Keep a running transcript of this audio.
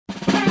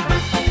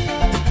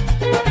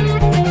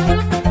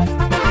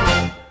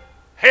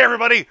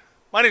everybody,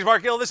 my name is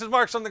Marc Gill. This is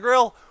Marc's on the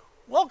Grill.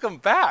 Welcome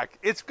back.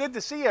 It's good to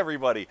see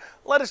everybody.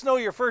 Let us know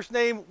your first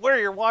name, where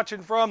you're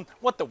watching from,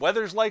 what the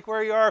weather's like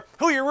where you are,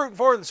 who you're rooting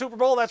for in the Super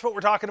Bowl. That's what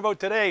we're talking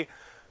about today.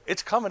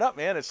 It's coming up,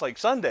 man. It's like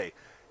Sunday.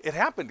 It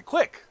happened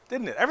quick,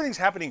 didn't it? Everything's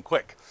happening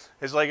quick.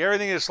 It's like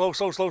everything is slow.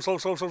 Oh,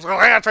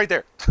 it's right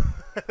there.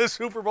 The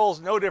Super Bowl's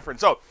no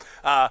different. So,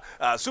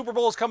 Super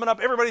Bowl's coming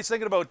up. Everybody's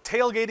thinking about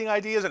tailgating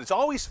ideas, and it's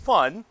always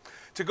fun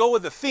to go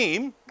with the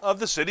theme of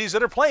the cities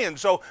that are playing.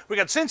 So we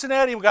got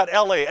Cincinnati, we got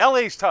LA.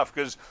 LA's tough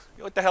because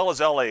what the hell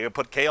is LA? You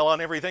put kale on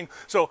everything.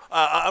 So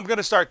I'm going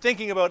to start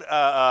thinking about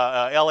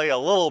LA a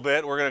little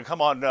bit. We're going to come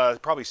on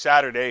probably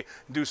Saturday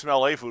and do some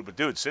LA food. But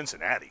dude,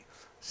 Cincinnati.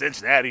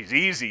 Cincinnati's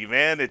easy,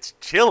 man. It's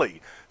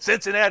chili.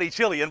 Cincinatti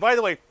Chili. And by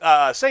the way,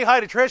 say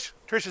hi to Trish.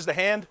 Trish is the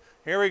hand.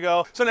 Here we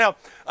go. So now,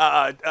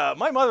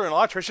 my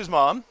mother-in-law, Trish's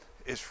mom,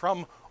 is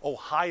from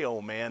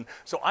Ohio, man.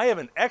 So I have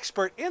an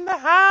expert in the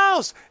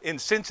house in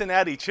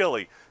Cincinatti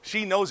Chili.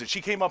 She knows it. She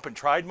came up and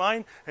tried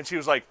mine, and she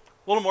was like,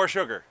 a little more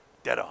sugar.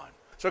 Dead on.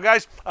 So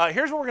guys,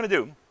 here's what we're going to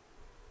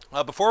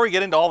do. Before we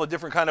get into all the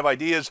different kind of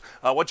ideas,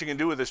 what you can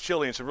do with this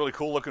chili and some really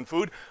cool looking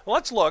food,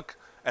 let's look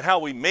at how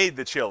we made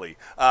the chili.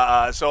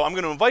 So I'm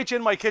going to invite you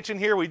in my kitchen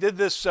here. We did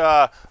this,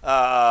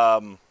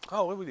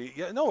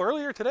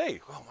 earlier today.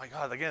 Oh my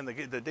God, again,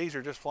 the days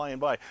are just flying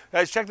by.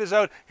 Guys, check this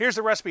out. Here's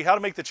the recipe, how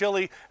to make the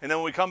chili, and then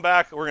when we come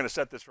back, we're going to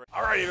set this right.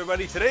 All right,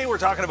 everybody, today we're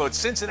talking about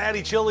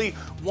Cincinatti Chili,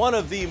 one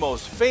of the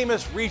most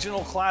famous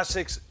regional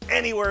classics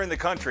anywhere in the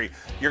country.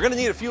 You're going to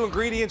need a few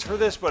ingredients for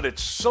this, but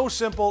it's so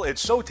simple,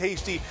 it's so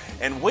tasty,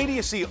 and wait till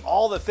you see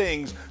all the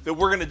things that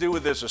we're going to do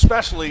with this,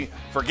 especially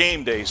for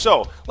game day.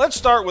 So let's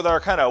start with our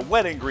kind of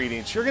wet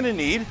ingredients. You're going to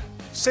need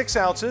 6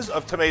 ounces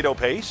of tomato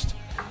paste.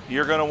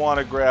 You're going to want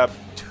to grab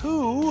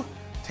 2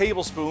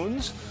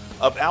 tablespoons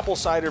of apple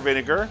cider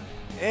vinegar,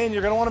 and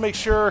you're going to want to make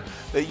sure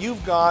that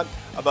you've got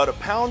about 1.25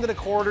 pounds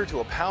to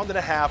 1.5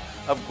 pounds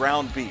of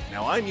ground beef.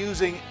 Now I'm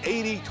using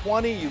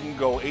 80-20, you can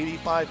go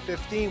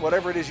 85-15,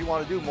 whatever it is you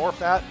want to do, more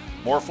fat,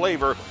 more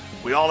flavor,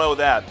 we all know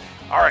that.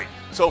 All right,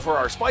 so for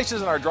our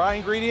spices and our dry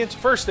ingredients,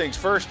 first things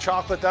first,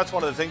 chocolate. That's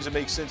one of the things that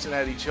makes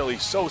Cincinatti Chili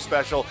so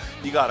special.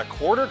 You got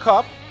 1/4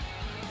 cup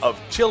of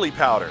chili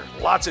powder,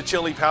 lots of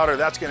chili powder.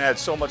 That's going to add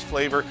so much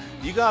flavor.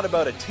 You got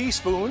about a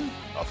teaspoon,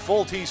 a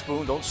full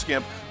teaspoon, don't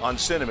skimp, on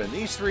cinnamon.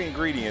 These 3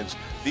 ingredients,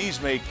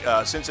 these make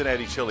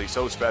Cincinatti Chili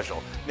so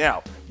special.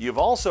 Now, you've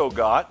also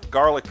got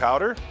garlic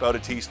powder, about a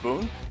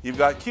teaspoon. You've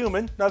got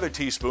cumin, another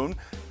teaspoon,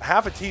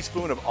 1/2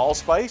 teaspoon of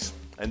allspice,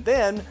 and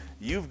then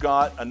you've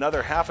got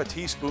another 1/2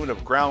 teaspoon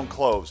of ground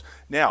cloves.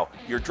 Now,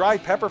 your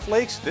dried pepper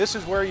flakes, this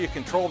is where you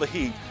control the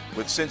heat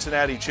with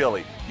Cincinatti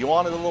Chili. You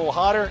want it a little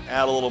hotter,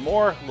 add a little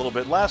more, a little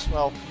bit less,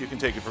 well, you can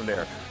take it from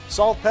there.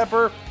 Salt,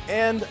 pepper,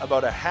 and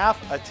about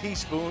 1/2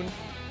 teaspoon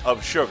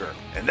of sugar.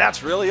 And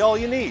that's really all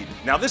you need.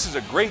 Now, this is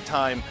a great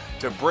time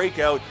to break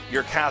out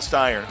your cast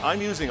iron. I'm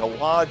using a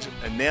Lodge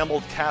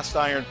enameled cast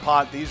iron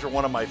pot. These are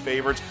one of my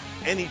favorites.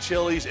 Any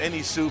chilies,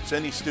 any soups,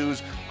 any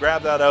stews,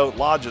 grab that out.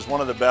 Lodge is one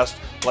of the best.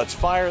 Let's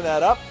fire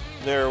that up.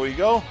 There we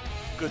go.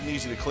 Good and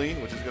easy to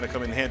clean, which is going to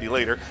come in handy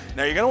later.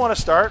 Now, you're going to want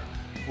to start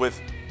with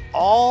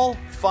all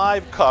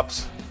 5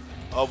 cups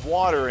of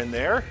water in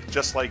there,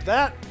 just like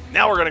that.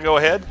 Now we're going to go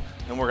ahead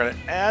and we're going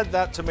to add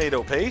that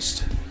tomato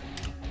paste,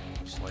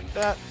 just like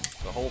that,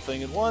 the whole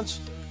thing at once.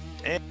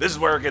 And this is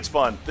where it gets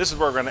fun. This is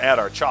where we're going to add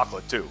our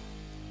chocolate too.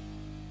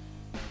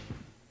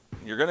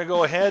 You're going to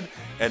go ahead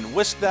and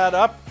whisk that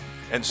up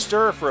and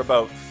stir for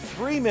about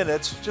 3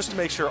 minutes just to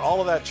make sure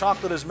all of that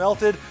chocolate is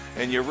melted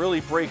and you really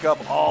break up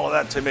all of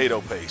that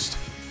tomato paste.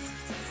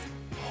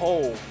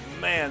 Oh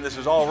man, this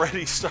is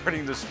already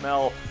starting to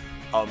smell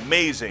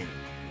amazing.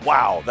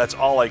 Wow, that's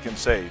all I can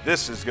say.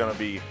 This is going to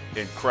be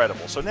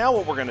incredible. So now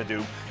what we're going to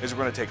do is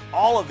we're going to take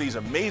all of these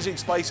amazing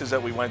spices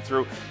that we went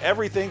through,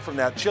 everything from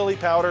that chili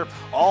powder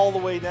all the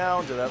way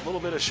down to that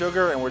little bit of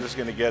sugar, and we're just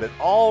going to get it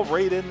all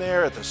right in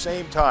there at the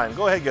same time.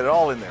 Go ahead and get it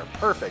all in there.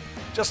 Perfect.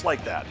 Just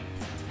like that.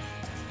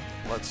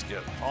 Let's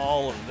get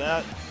all of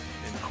that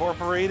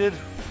incorporated.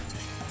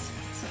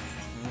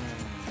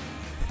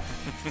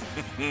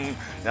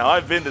 Now,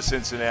 I've been to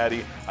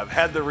Cincinnati, I've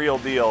had the real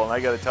deal, and I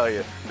got to tell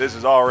you, this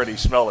is already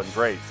smelling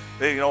great.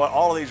 You know what,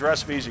 all of these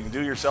recipes you can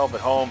do yourself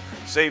at home,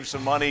 save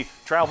some money,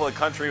 travel the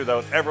country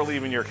without ever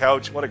leaving your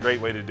couch. What a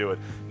great way to do it.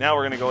 Now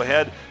we're going to go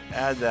ahead,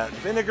 add that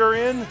vinegar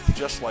in,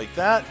 just like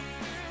that.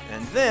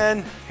 And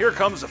then, here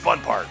comes the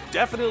fun part.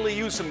 Definitely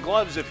use some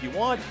gloves if you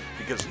want,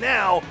 because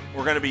now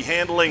we're going to be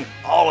handling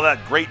all of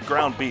that great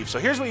ground beef. So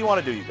here's what you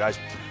want to do, you guys.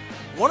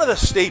 One of the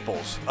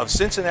staples of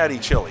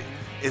Cincinatti Chili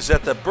is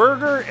that the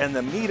burger and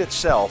the meat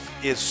itself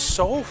is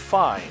so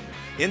fine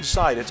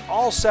inside. It's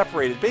all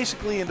separated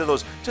basically into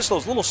those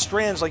little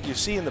strands like you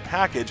see in the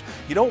package.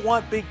 You don't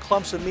want big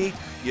clumps of meat.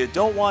 You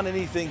don't want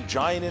anything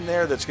giant in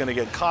there that's going to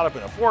get caught up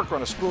in a fork or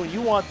on a spoon.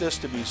 You want this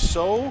to be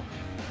so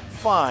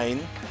fine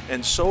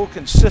and so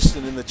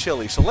consistent in the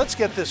chili. So let's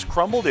get this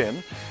crumbled in,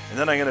 and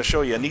then I'm going to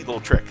show you a neat little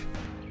trick.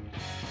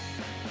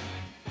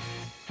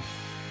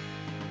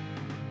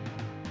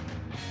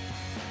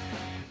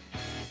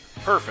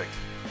 Perfect.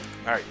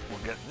 All right, we'll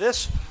get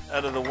this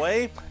out of the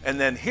way, and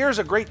then here's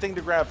a great thing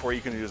to grab for you.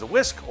 You can use a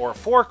whisk or a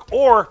fork,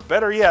 or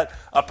better yet,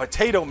 a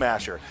potato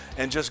masher,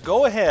 and just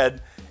go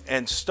ahead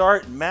and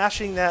start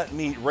mashing that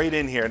meat right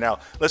in here. Now,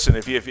 listen,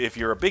 if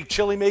you're a big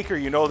chili maker,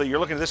 you know that you're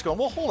looking at this going,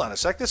 well, hold on a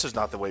sec, this is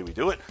not the way we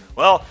do it.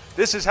 Well,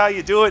 this is how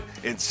you do it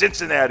in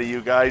Cincinnati,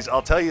 you guys.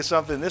 I'll tell you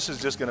something, this is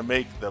just gonna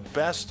make the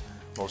best,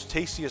 most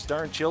tastiest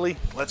darn chili.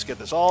 Let's get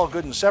this all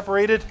good and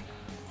separated.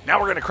 Now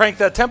we're gonna crank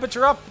that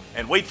temperature up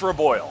and wait for a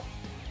boil.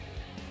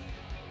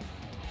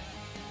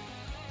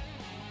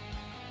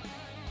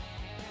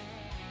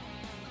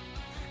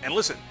 And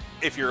listen,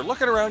 if you're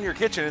looking around your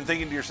kitchen and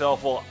thinking to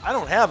yourself, well, I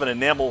don't have an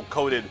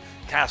enamel-coated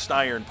cast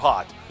iron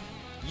pot,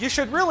 you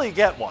should really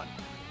get one.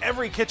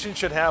 Every kitchen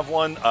should have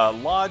one.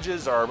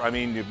 Lodges are, I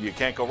mean, you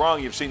can't go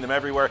wrong. You've seen them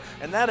everywhere.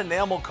 And that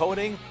enamel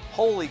coating,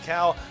 holy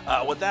cow,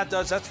 what that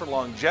does, that's for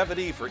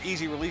longevity, for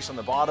easy release on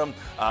the bottom.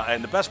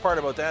 And the best part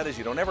about that is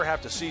you don't ever have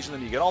to season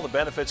them. You get all the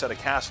benefits out of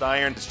cast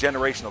iron. It's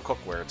generational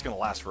cookware. It's going to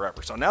last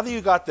forever. So now that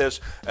you got this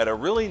at a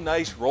really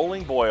nice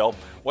rolling boil,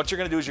 what you're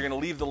going to do is you're going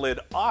to leave the lid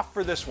off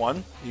for this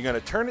one. You're going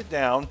to turn it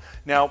down.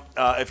 Now,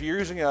 if you're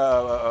using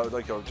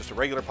just a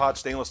regular pot,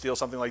 stainless steel,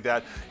 something like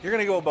that, you're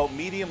going to go about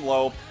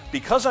medium-low.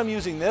 Because I'm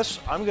using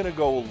this, I'm going to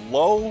go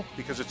low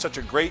because it's such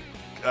a great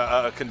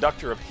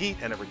conductor of heat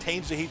and it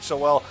retains the heat so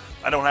well.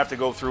 I don't have to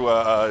go through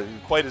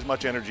quite as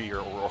much energy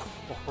or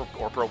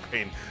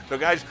propane. So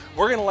guys,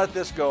 we're going to let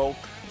this go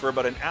for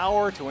about an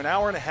hour to an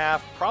hour and a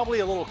half, probably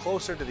a little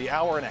closer to the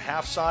hour and a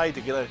half side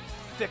to get it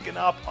thicken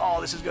up. Oh,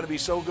 this is going to be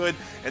so good.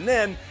 And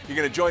then you're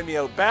going to join me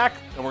out back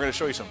and we're going to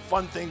show you some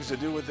fun things to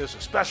do with this,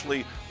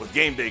 especially with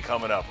game day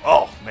coming up.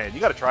 Oh man, you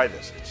got to try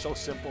this. It's so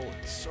simple.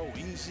 It's so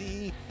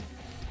easy.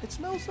 It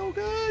smells so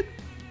good.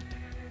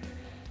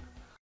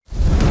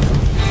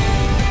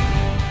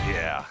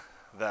 Yeah,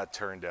 that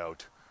turned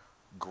out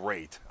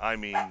great. I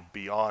mean,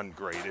 beyond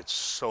great. It's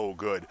so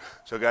good.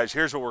 So guys,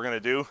 here's what we're going to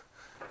do.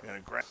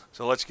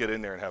 So let's get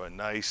in there and have a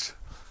nice,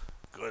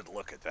 good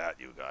look at that,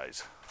 you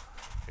guys.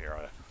 Here, I'm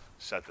going to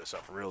set this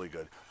up really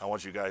good. I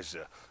want you guys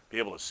to be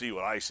able to see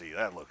what I see.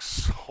 That looks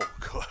so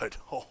good.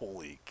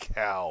 Holy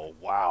cow,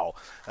 wow.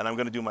 And I'm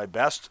going to do my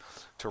best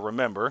to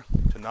remember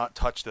to not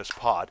touch this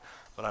pot,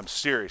 but I'm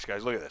serious,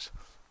 guys. Look at this.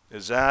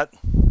 Is that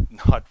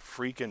not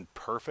freaking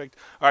perfect?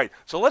 All right,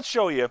 so let's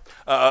show you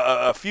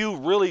a few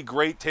really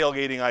great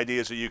tailgating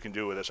ideas that you can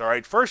do with this. All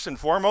right, first and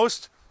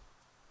foremost,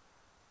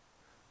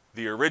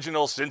 the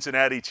original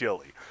Cincinatti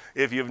Chili.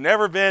 If you've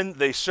never been,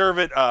 they serve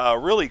it a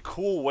really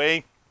cool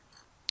way.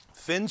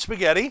 Thin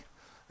spaghetti,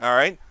 all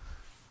right.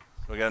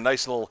 We got a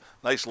nice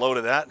load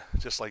of that,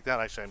 just like that.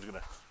 Actually, I'm just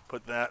gonna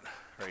put that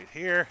right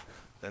here.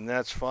 Then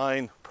that's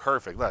fine,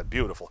 perfect, that's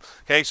beautiful.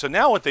 Okay, so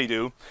now what they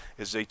do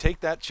is they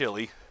take that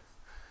chili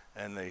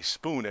and they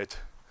spoon it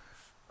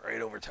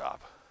right over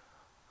top.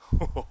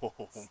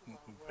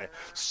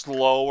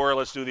 Slower,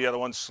 let's do the other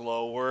one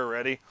slower,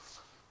 ready?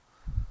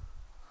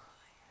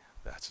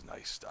 That's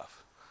nice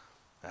stuff.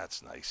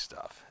 That's nice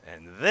stuff.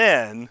 And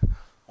then,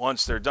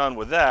 once they're done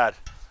with that,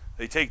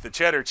 they take the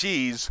cheddar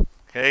cheese,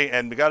 okay,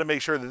 and we got to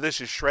make sure that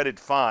this is shredded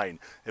fine.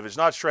 If it's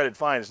not shredded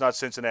fine, it's not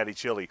Cincinatti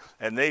chili.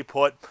 And they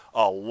put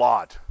a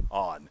lot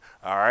on,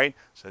 all right?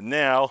 So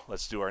now,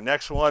 let's do our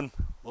next one.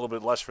 A little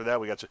bit less for that.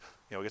 We got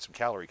we get some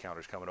calorie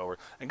counters coming over.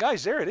 And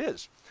guys, there it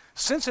is.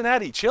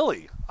 Cincinatti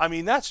chili. I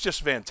mean, that's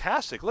just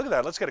fantastic. Look at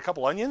that. Let's get a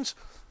couple onions,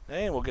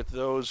 and we'll get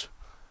those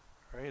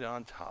right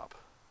on top.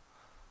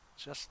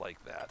 Just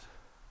like that.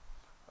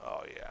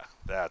 Oh, yeah.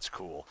 That's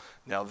cool.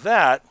 Now,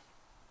 that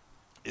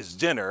is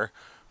dinner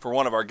for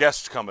one of our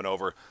guests coming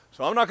over.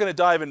 So I'm not going to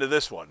dive into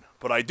this one,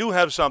 but I do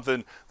have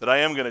something that I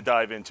am going to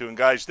dive into. And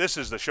guys, this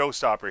is the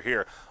showstopper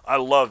here. I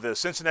love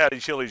this.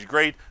 Cincinatti chili's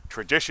great.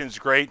 Tradition's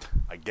great.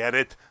 I get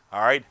it. All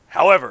right.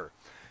 However,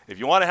 if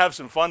you want to have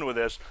some fun with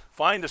this,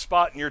 find a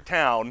spot in your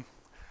town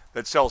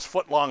that sells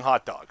foot-long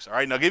hot dogs. All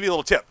right. Now, I'll give you a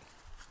little tip.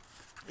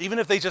 Even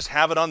if they just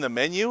have it on the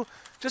menu,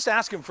 just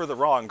ask them for the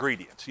raw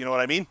ingredients. You know what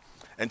I mean?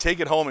 And take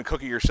it home and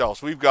cook it yourself.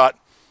 So we've got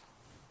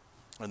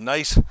a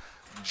nice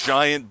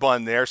giant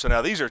bun there. So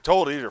now these are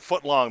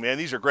foot long, man.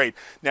 These are great.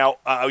 Now,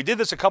 we did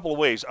this a couple of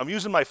ways. I'm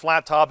using my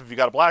flat top. If you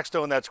got a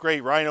Blackstone, that's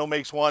great. Rhino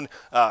makes one.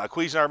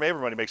 Cuisinart,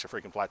 everybody makes a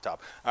freaking flat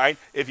top. All right.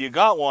 If you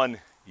got one,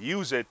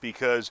 use it,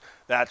 because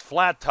that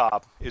flat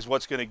top is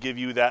what's going to give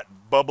you that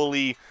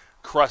bubbly,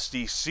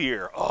 crusty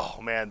sear. Oh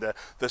man,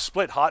 the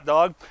split hot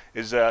dog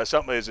is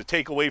something is a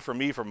takeaway from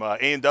me from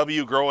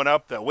A&W growing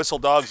up. The whistle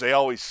dogs, they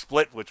always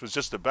split, which was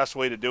just the best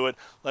way to do it.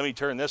 Let me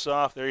turn this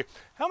off. There.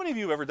 How many of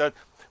you have ever done?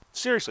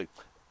 Seriously,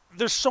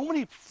 there's so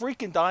many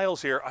freaking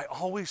dials here. I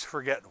always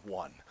forget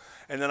one,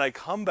 and then I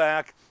come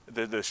back.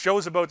 The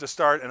show's about to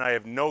start, and I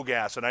have no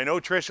gas. And I know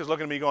Trish is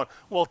looking at me going,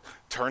 "Well,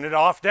 turn it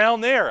off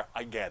down there."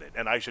 I get it,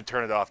 and I should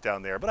turn it off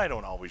down there, but I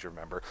don't always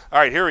remember. All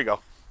right, here we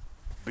go.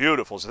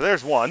 Beautiful. So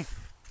there's one.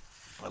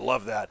 I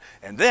love that.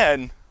 And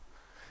then,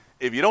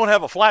 if you don't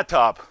have a flat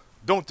top,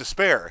 don't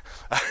despair.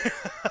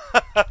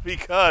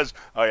 Because,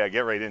 oh yeah,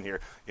 get right in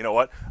here. You know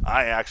what?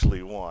 I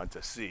actually want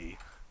to see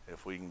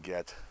if we can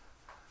get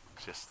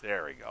just,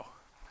 there we go.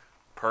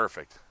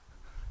 Perfect.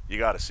 You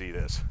got to see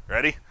this.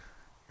 Ready?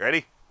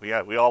 Ready? We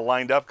all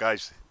lined up,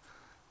 guys.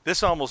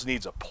 This almost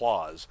needs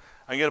applause.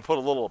 I'm going to put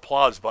a little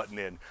applause button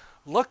in.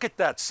 Look at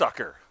that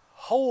sucker.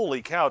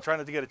 Holy cow. Try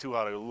not to get it too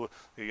hot. You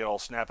get all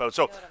snap out.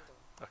 So,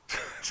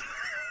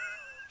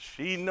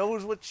 she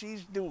knows what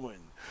she's doing.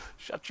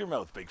 Shut your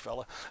mouth, big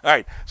fella. All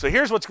right, so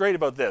here's what's great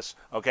about this,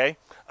 okay?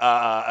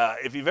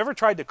 If you've ever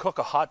tried to cook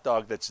a hot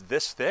dog that's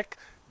this thick,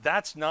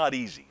 that's not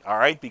easy, all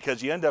right?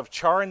 Because you end up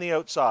charring the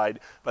outside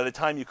by the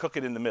time you cook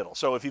it in the middle.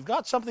 So if you've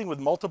got something with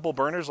multiple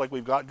burners like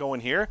we've got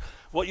going here,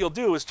 what you'll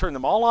do is turn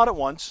them all on at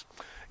once,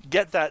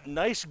 get that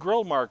nice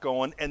grill mark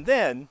going, and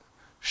then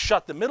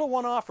shut the middle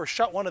one off or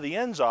shut one of the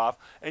ends off,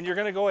 and you're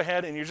gonna go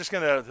ahead and you're just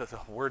gonna, the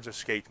words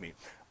escaped me.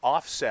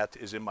 Offset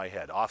is in my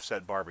head,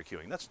 offset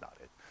barbecuing. That's not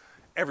it.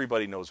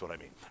 Everybody knows what I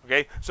mean,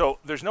 okay? So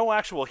there's no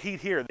actual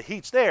heat here. The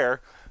heat's there,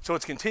 so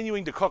it's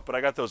continuing to cook, but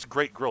I got those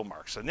great grill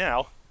marks. So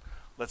now,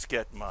 let's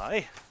get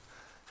my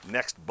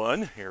next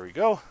bun. Here we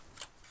go.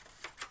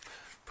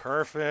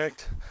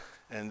 Perfect.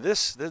 And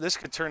this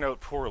could turn out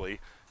poorly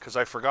because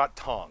I forgot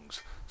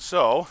tongs.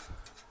 So,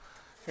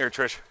 here,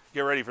 Trish,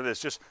 get ready for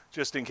this,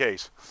 just in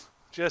case.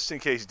 Just in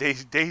case.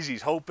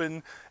 Daisy's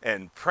hoping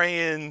and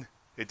praying.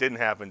 It didn't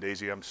happen,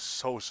 Daisy. I'm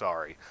so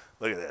sorry.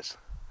 Look at this.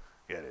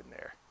 Get in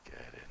there.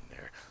 Get in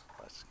there.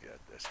 Let's get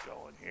this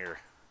going here.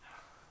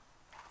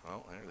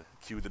 Oh,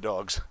 cue the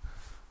dogs.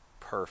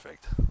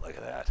 Perfect. Look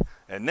at that.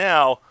 And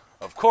now,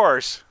 of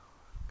course,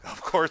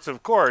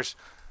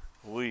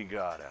 we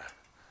gotta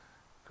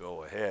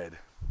go ahead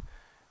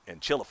and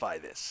chillify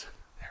this.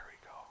 There we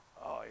go.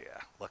 Oh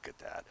yeah, look at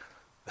that.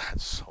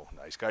 That's so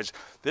nice, guys.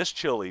 This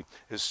chili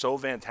is so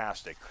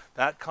fantastic.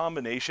 That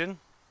combination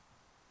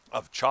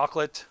of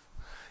chocolate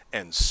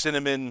and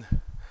cinnamon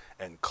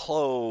and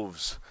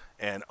cloves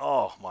and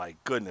oh my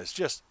goodness,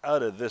 just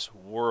out of this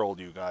world,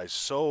 you guys.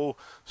 So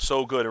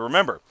good. And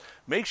remember,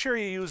 make sure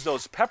you use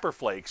those pepper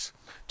flakes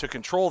to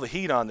control the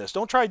heat on this.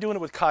 Don't try doing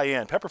it with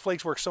cayenne. Pepper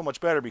flakes work so much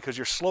better because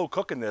you're slow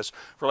cooking this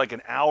for like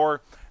an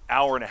hour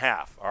and a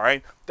half, all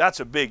right? That's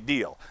a big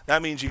deal.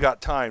 That means you got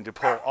time to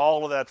pull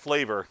all of that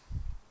flavor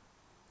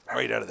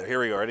right out of there. Here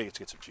we go. Ready? Let's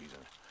get some cheese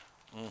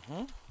in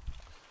it.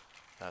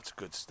 That's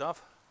good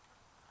stuff.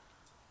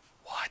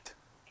 What?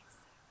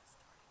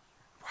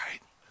 Right.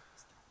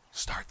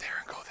 Start there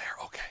and go there.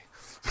 Okay.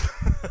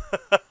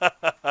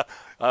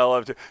 I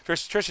love it.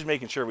 Trish is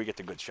making sure we get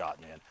the good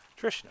shot, man.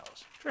 Trish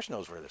knows. Trish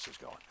knows where this is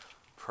going.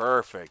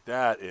 Perfect.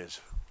 That is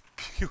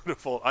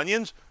beautiful.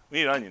 Onions? We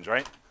need onions,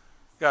 right?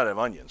 Gotta have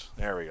onions.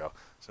 There we go.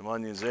 Some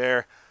onions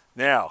there.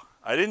 Now,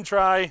 I didn't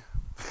try.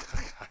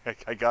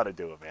 I gotta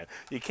do it, man.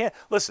 You can't,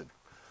 listen,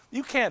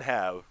 you can't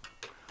have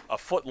a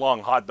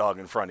foot-long hot dog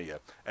in front of you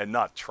and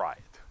not try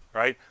it,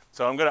 right?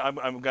 So I'm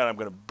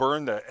gonna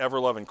burn the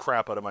ever-loving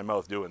crap out of my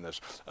mouth doing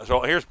this. So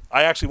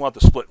I actually want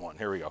the split one.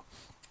 Here we go.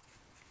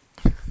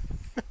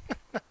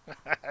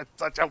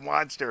 Such a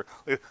monster.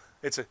 Here,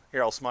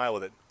 I'll smile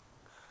with it.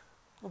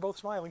 We're both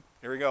smiling.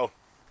 Here we go.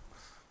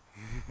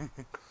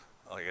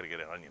 Oh, I gotta get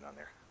an onion on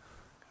there.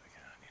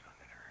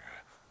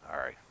 All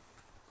right.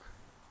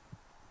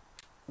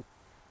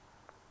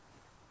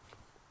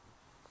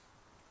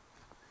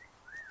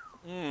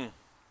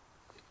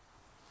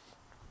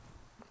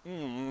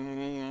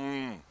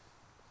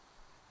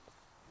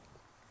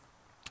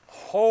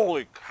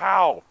 Holy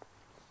cow.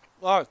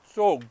 That's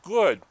so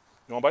good.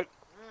 You want a bite?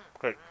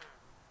 Okay.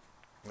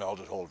 I'll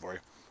just hold it for you.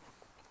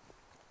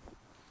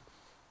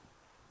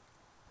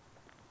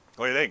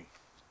 What do you think?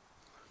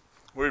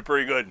 We're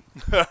pretty good.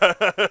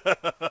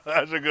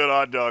 That's a good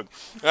hot dog.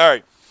 All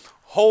right.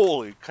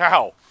 Holy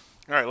cow. All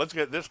right, let's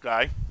get this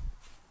guy.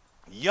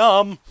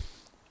 Yum.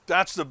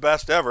 That's the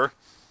best ever.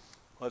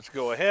 Let's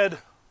go ahead.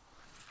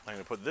 I'm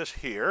going to put this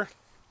here.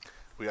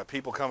 We got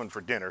people coming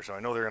for dinner, so I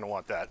know they're going to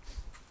want that.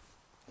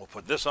 We'll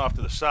put this off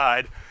to the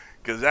side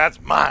because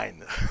that's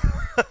mine.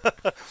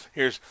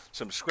 Here's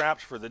some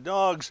scraps for the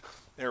dogs.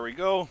 There we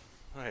go. All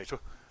right, so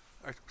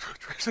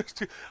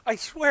I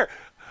swear,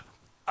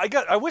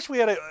 I wish we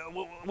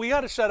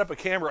got to set up a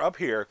camera up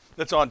here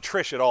that's on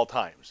Trish at all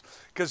times,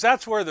 because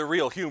that's where the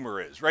real humor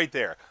is, right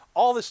there.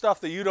 All the stuff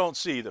that you don't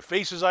see, the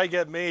faces I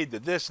get made,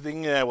 this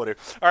thing, whatever.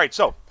 All right,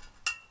 so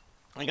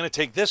I'm going to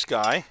take this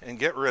guy and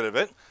get rid of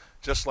it,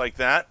 just like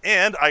that.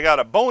 And I got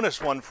a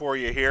bonus one for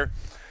you here.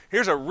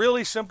 Here's a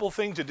really simple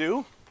thing to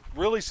do.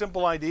 Really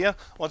simple idea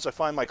once I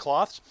find my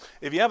cloths.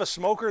 If you have a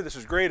smoker, this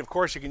is great. Of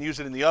course, you can use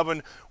it in the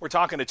oven. We're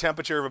talking a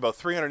temperature of about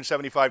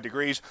 375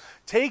 degrees.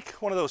 Take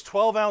one of those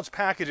 12-ounce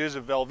packages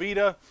of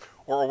Velveeta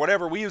or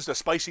whatever. We used a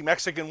spicy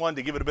Mexican one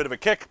to give it a bit of a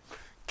kick.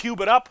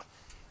 Cube it up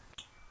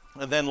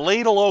and then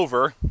ladle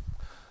over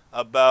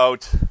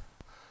about,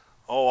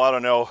 I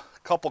don't know, a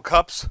couple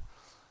cups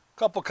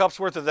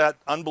worth of that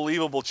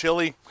unbelievable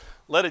chili.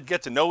 Let it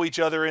get to know each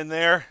other in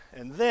there.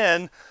 And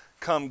then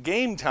come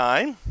game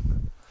time,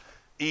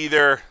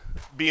 either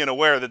being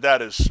aware that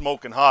that is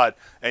smoking hot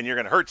and you're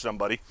going to hurt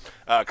somebody,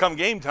 come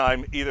game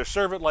time, either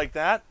serve it like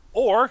that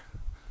or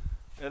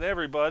at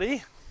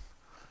everybody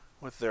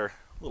with their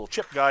little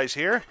chip guys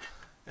here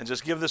and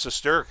just give this a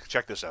stir.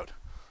 Check this out.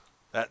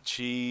 That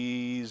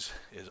cheese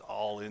is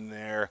all in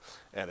there,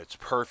 and it's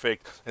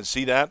perfect. And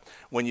see that?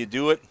 When you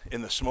do it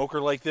in the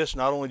smoker like this,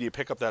 not only do you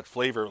pick up that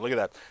flavor, look at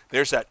that.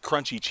 There's that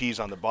crunchy cheese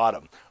on the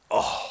bottom.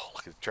 Oh,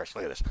 look at the Trish,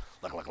 look at this.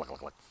 Look, look, look,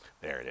 look, look.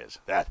 There it is.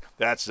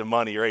 That's the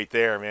money right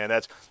there, man.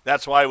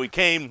 That's why we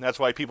came. That's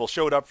why people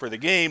showed up for the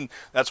game.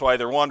 That's why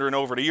they're wandering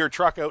over to your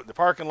truck out in the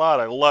parking lot.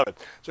 I love it.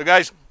 So,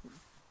 guys,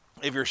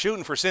 if you're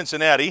shooting for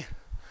Cincinnati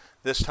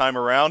this time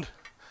around,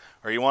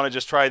 or you want to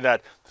just try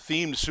that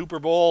themed Super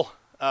Bowl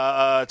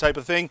type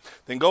of thing,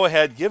 then go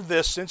ahead, give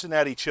this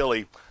Cincinatti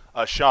Chili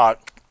a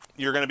shot.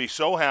 You're going to be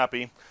so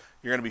happy.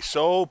 You're going to be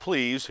so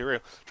pleased. Here we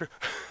go.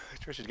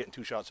 Trisha's getting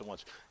 2 shots at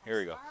once. Here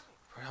we go.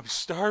 I'm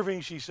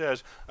starving, she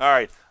says. All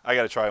right, I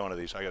got to try one of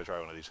these.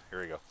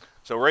 Here we go.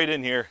 So right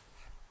in here.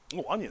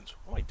 Oh, onions.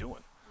 What am I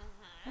doing?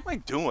 What am I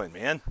doing,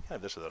 man? I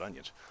have this without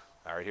onions.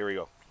 All right, here we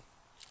go.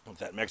 With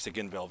that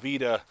Mexican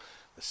Velveeta,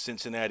 the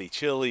Cincinnati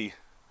chili,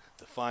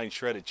 the fine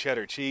shredded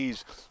cheddar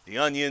cheese, the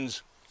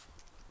onions.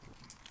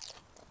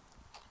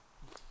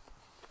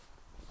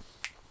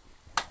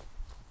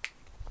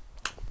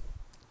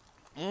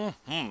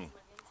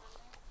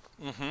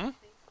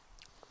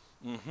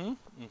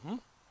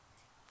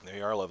 There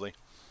you are, lovely.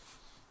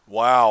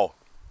 Wow.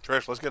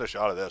 Trish, let's get a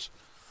shot of this.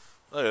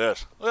 Look at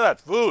this. Look at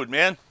that food,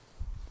 man.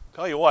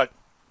 Tell you what,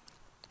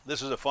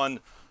 this is a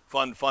fun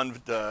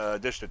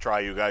dish to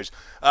try, you guys.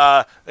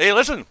 Hey,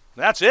 listen,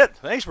 that's it.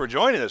 Thanks for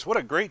joining us. What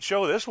a great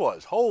show this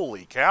was.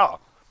 Holy cow.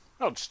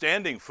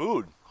 Outstanding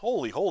food.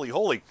 Holy, holy,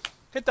 holy.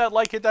 Hit that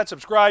like, hit that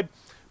subscribe.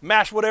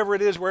 Mash whatever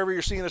it is wherever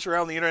you're seeing us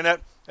around the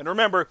internet. And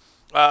remember,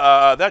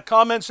 that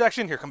comment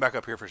section, here, come back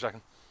up here for a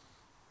second.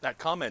 That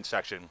comment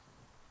section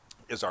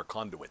is our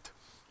conduit,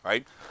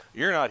 right?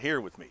 You're not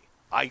here with me.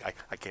 I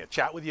can't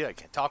chat with you. I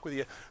can't talk with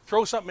you.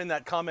 Throw something in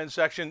that comment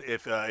section.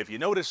 If you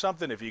notice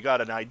something, if you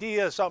got an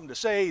idea, something to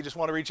say, you just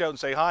want to reach out and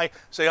say hi.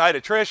 Say hi to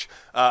Trish.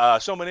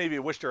 So many of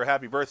you wished her a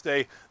happy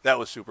birthday. That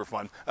was super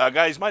fun.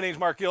 Guys, my name's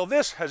Marc Gill.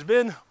 This has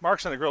been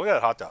Marc's on the Grill. Look at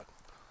that hot dog.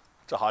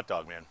 It's a hot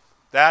dog, man.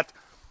 That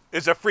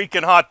is a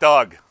freaking hot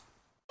dog.